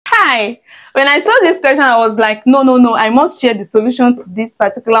Why? When I saw this question, I was like, no, I must share the solution to this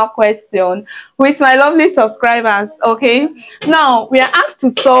particular question with my lovely subscribers. Okay, now we are asked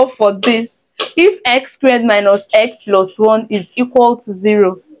to solve for this if x squared minus x plus 1 is equal to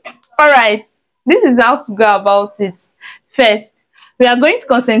 0. All right, this is how to go about it. First, we are going to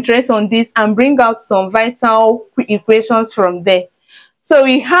concentrate on this and bring out some vital equations from there. So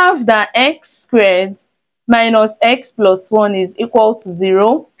we have that x squared minus x plus 1 is equal to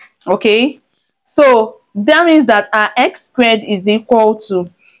 0. Okay, so that means that our x squared is equal to,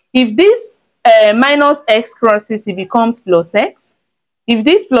 if this minus x crosses, it becomes plus x. If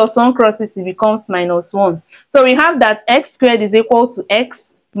this plus 1 crosses, it becomes minus 1. So we have that x squared is equal to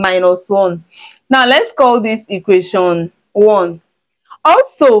x minus 1. Now let's call this equation 1.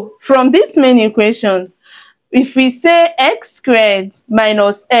 Also, from this main equation, if we say x squared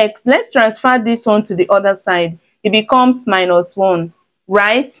minus x, let's transfer this one to the other side. It becomes minus 1,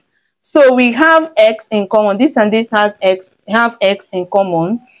 right? So we have x in common. This and this have x in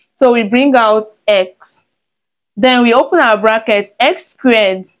common. So we bring out x. Then we open our bracket. X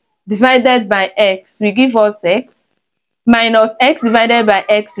squared divided by x will give us x. Minus x divided by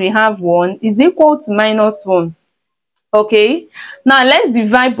x, we have 1, is equal to minus 1. Okay, now let's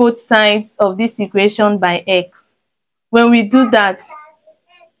divide both sides of this equation by x. When we do that,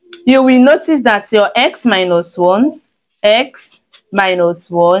 you will notice that your x minus 1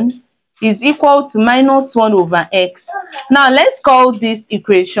 is equal to minus 1 over x. Now let's call this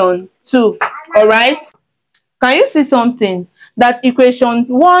equation 2. All right, can you see something? That equation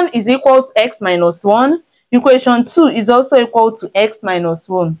 1 is equal to x minus 1. Equation 2 is also equal to x minus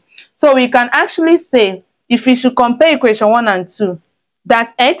 1. So we can actually say, if we should compare equation 1 and 2,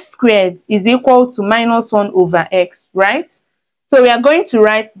 that x squared is equal to minus 1 over x, right? So we are going to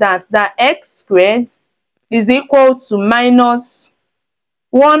write that x squared is equal to minus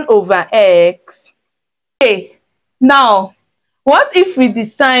 1 over x. Okay, now, what if we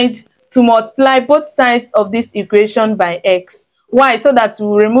decide to multiply both sides of this equation by x? Why? So that we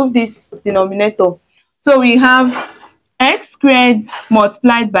will remove this denominator. So we have x squared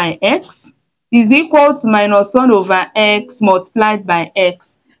multiplied by x is equal to minus 1 over x multiplied by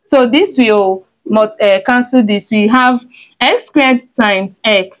x. So this will cancel this. We have x squared times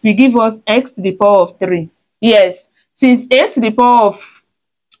x will give us x to the power of 3. Yes, since a to the power of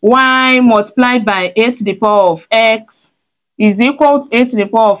y multiplied by a to the power of x is equal to a to the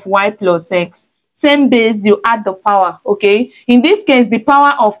power of y plus x. Same base, you add the power. Okay, in this case, the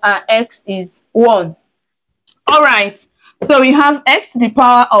power of our x is 1. All right, so we have x to the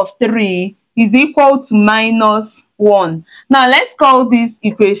power of 3 is equal to minus 1. Now let's call this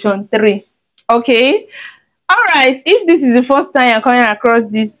equation 3. Okay, all right, if this is the first time you're coming across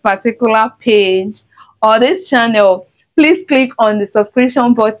this particular page or this channel, please click on the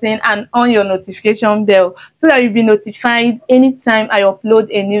subscription button and on your notification bell so that you'll be notified anytime I upload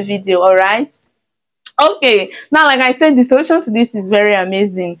a new video. All right, okay, now like I said, the solution to this is very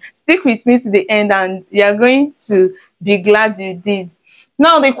amazing. Stick with me to the end and you're going to be glad you did.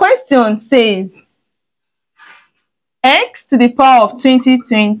 Now the question says x to the power of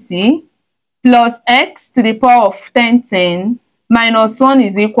 2020 plus x to the power of 1010 minus 1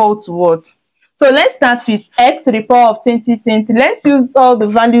 is equal to what? So let's start with x to the power of 2020. Let's use all the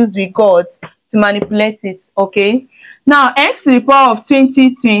values we got to manipulate it. Okay, now x to the power of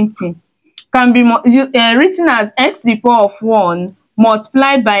 2020 can be written as x to the power of 1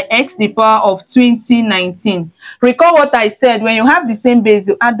 multiplied by x to the power of 2019. Recall what I said, when you have the same base,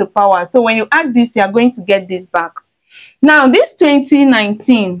 you add the power. So when you add this, you are going to get this back. Now this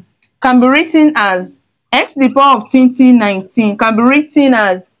 2019 can be written as x to the power of 2019 can be written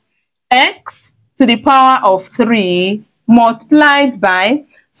as x to the power of 3 multiplied by,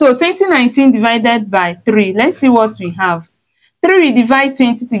 so 2019 divided by 3. Let's see what we have. 3 we divide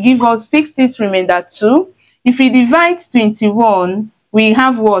 20 to give us 6, 6 remainder 2. If we divide 21, we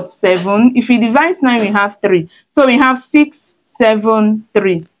have what? 7. If we divide 9, we have 3. So we have 6, 7,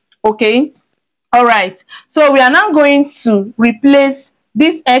 3. Okay, all right, so we are now going to replace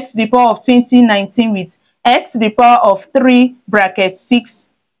this x to the power of 2019 with x to the power of 3 bracket 6,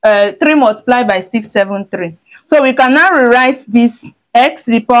 3 multiplied by 6, 7, 3. So we can now rewrite this x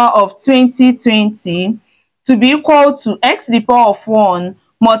to the power of 2020 to be equal to x to the power of 1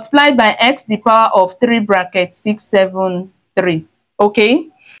 multiplied by x to the power of 3 bracket 6, 7, 3. Okay,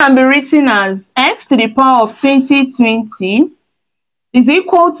 can be written as x to the power of 2020 is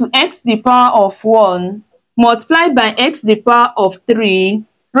equal to x to the power of 1 multiplied by x to the power of 3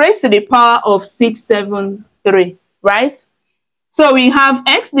 raised to the power of 6, 7, 3, right? So we have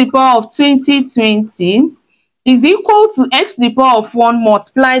x to the power of 2020 is equal to x to the power of 1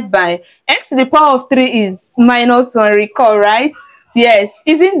 multiplied by x to the power of 3 is minus 1, recall, right? Yes,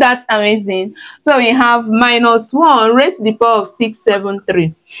 isn't that amazing? So we have minus 1 raised to the power of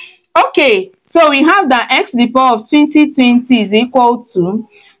 673. Okay, so we have that x to the power of 2020 is equal to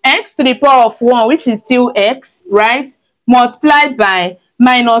x to the power of 1, which is still x, right, multiplied by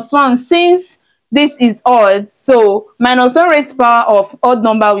minus 1. Since this is odd, so minus 1 raised to the power of odd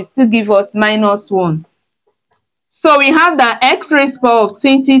number will still give us minus 1. So we have that x raised to the power of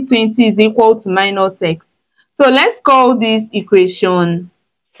 2020 is equal to minus x. So let's call this equation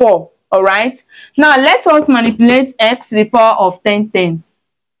 4. All right. Now let us manipulate x to the power of 1010.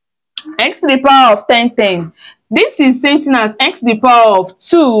 X to the power of 1010. This is same thing as x to the power of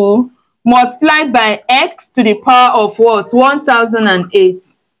 2 multiplied by x to the power of what? 1008.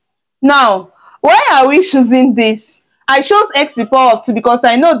 Now, why are we choosing this? I chose x to the power of 2 because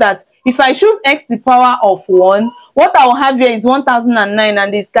I know that if I choose x to the power of 1, what I will have here is 1009,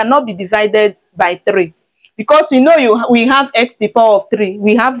 and this cannot be divided by 3. Because we know we have x to the power of 3,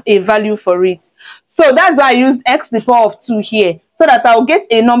 we have a value for it. So that's why I used x to the power of 2 here, so that I'll get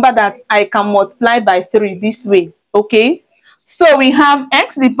a number that I can multiply by 3 this way. Okay, so we have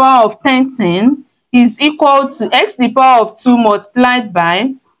x to the power of 1010 is equal to x to the power of 2 multiplied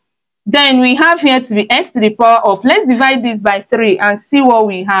by, then we have here to be x to the power of, let's divide this by 3 and see what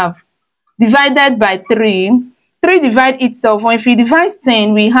we have. Divided by 3, 3 divide itself. If you divide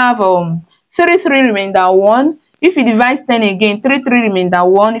 10, we have 3 remainder 1. If you divide 10 again, 3 remainder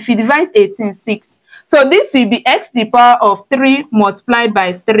 1. If you divide 18, 6. So this will be x to the power of 3 multiplied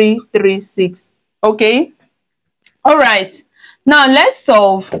by 3, 6. Okay, all right, now let's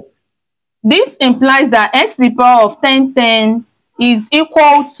solve. This implies that x to the power of 1010 is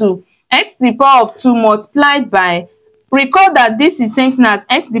equal to x to the power of 2 multiplied by, recall that this is same thing as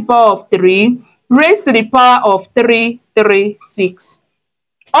x to the power of 3 raised to the power of 6.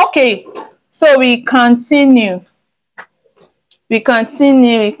 Okay, so we continue.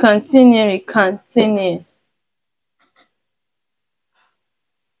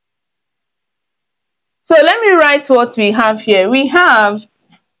 So let me write what we have here. We have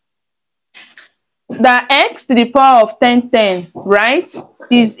that x to the power of 1010, right,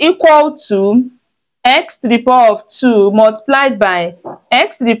 is equal to x to the power of 2 multiplied by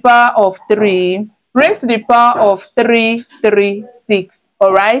x to the power of 3 raised to the power of 6.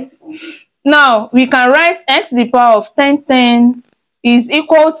 All right, now we can write x to the power of 1010 is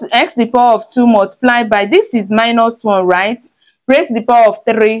equal to x to the power of 2 multiplied by, this is minus 1, right, raised to the power of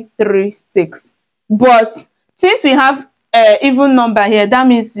 6. But since we have even number here, that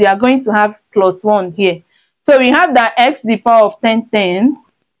means we are going to have plus 1 here. So we have that x to the power of 1010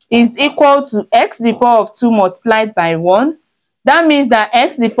 is equal to x to the power of 2 multiplied by 1. That means that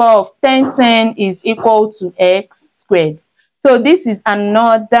x to the power of 1010 is equal to x squared. So this is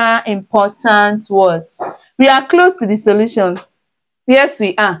another important word. We are close to the solution. Yes,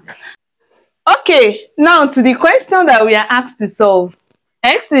 we are. Okay, now to the question that we are asked to solve.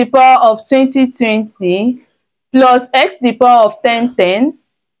 X to the power of 2020 plus x to the power of 1010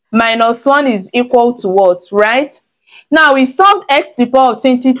 minus 1 is equal to what, right? Now we solved x to the power of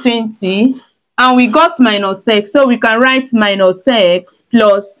 2020 and we got minus x, so we can write minus x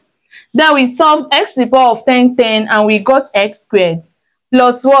plus, then we solved x to the power of 1010 and we got x squared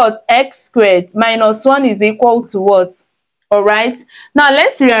plus what, x squared minus 1 is equal to what? All right, now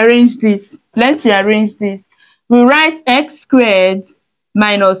let's rearrange this. We write x squared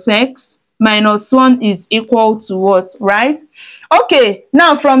minus x minus 1 is equal to what, right? Okay,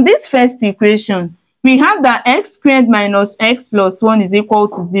 now from this first equation, we have that x squared minus x plus 1 is equal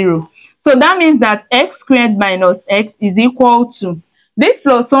to 0. So that means that x squared minus x is equal to, this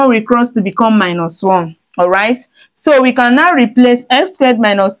plus 1 will cross to become minus 1. All right, so we can now replace x squared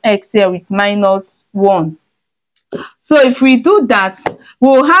minus x here with minus 1. So if we do that,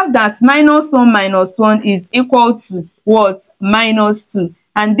 we'll have that minus 1 is equal to what? Minus 2.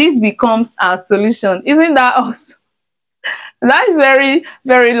 And this becomes our solution. Isn't that awesome? That is very,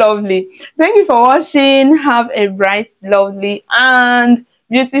 very lovely. Thank you for watching. Have a bright, lovely, and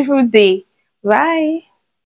beautiful day. Bye.